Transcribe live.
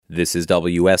This is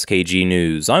WSKG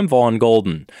News. I'm Vaughn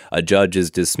Golden. A judge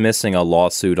is dismissing a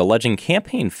lawsuit alleging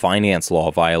campaign finance law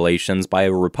violations by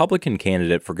a Republican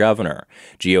candidate for governor.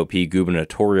 GOP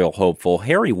gubernatorial hopeful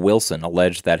Harry Wilson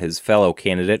alleged that his fellow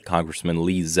candidate, Congressman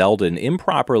Lee Zeldin,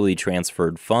 improperly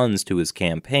transferred funds to his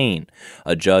campaign.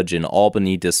 A judge in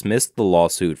Albany dismissed the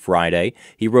lawsuit Friday.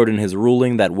 He wrote in his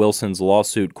ruling that Wilson's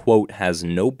lawsuit, quote, has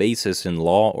no basis in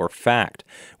law or fact.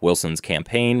 Wilson's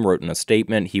campaign wrote in a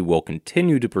statement he will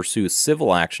continue to pursue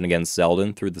civil action against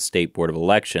Zeldin through the State Board of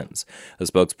Elections. A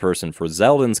spokesperson for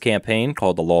Zeldin's campaign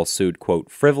called the lawsuit,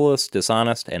 quote, frivolous,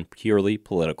 dishonest, and purely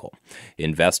political.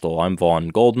 In Vestal, I'm Vaughn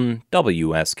Golden,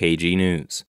 WSKG News.